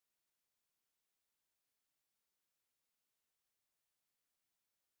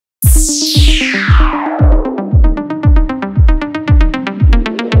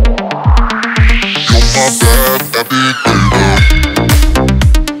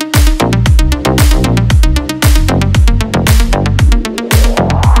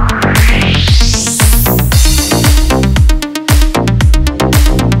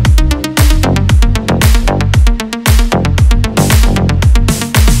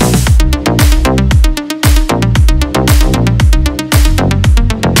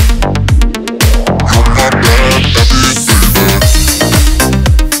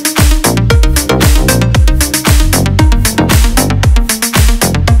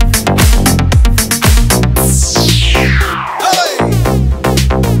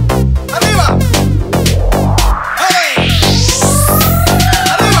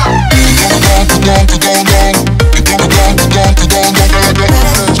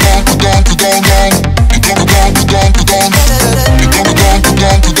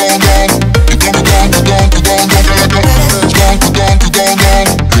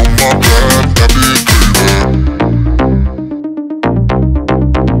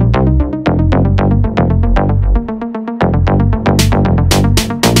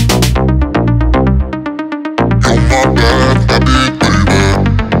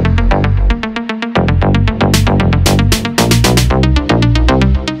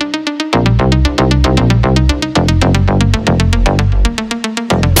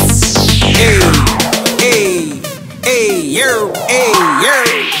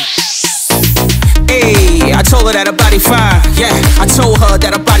That her body fine, yeah. I told her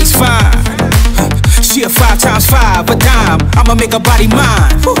that her body's fine. She a 5 times 5, a dime. I'ma make her body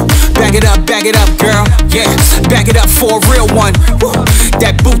mine. Back it up, girl. Yeah, back it up for a real one.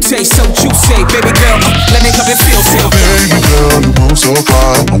 That booty so juicy, baby girl. Let me come and feel it. Baby girl, you move so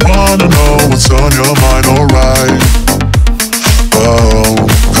fine. I wanna know what's on your mind, alright. Oh,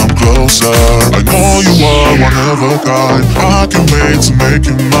 come closer. I know you are one of a kind. I can't wait to make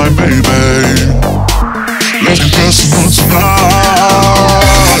you my baby. Let's get personal tonight.